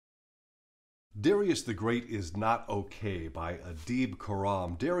Darius the Great is Not Okay by Adib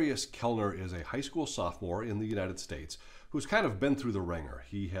Kohrram. Darius Kellner is a high school sophomore in the United States who's kind of been through the ringer.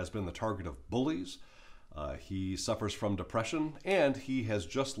 He has been the target of bullies, he suffers from depression, and he has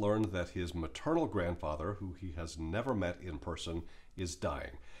just learned that his maternal grandfather, who he has never met in person, is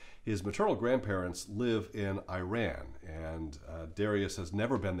dying. His maternal grandparents live in Iran, and Darius has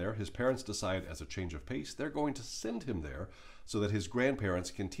never been there. His parents decide, as a change of pace, they're going to send him there so that his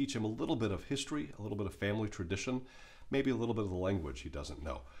grandparents can teach him a little bit of history, a little bit of family tradition, maybe a little bit of the language he doesn't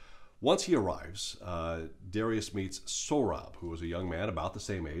know. Once he arrives, Darius meets Sohrab, who is a young man about the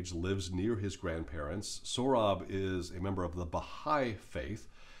same age, lives near his grandparents. Sohrab is a member of the Baha'i faith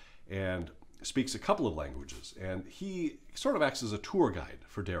and speaks a couple of languages, and he sort of acts as a tour guide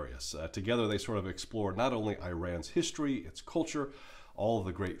for Darius. Together they sort of explore not only Iran's history, its culture, all of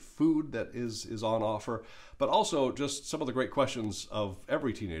the great food that is on offer, but also just some of the great questions of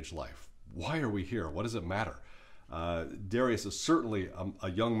every teenage life. Why are we here? What does it matter? Darius is certainly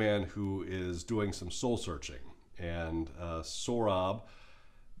a young man who is doing some soul searching, and Sohrab,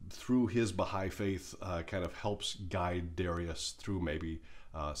 through his Baha'i faith, kind of helps guide Darius through maybe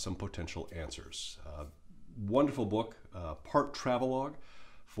some potential answers. Wonderful book, part travelogue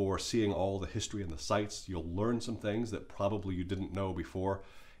for seeing all the history and the sites. You'll learn some things that probably you didn't know before,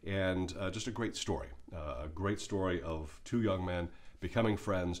 and just a great story. A great story of two young men becoming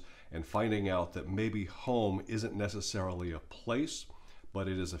friends and finding out that maybe home isn't necessarily a place, but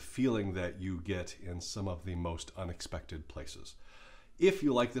it is a feeling that you get in some of the most unexpected places. If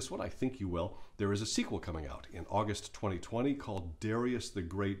you like this one, I think you will, there is a sequel coming out in August 2020 called Darius the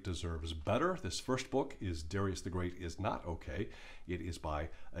Great Deserves Better. This first book is Darius the Great is Not Okay. It is by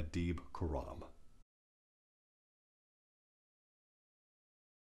Adib Kohrram.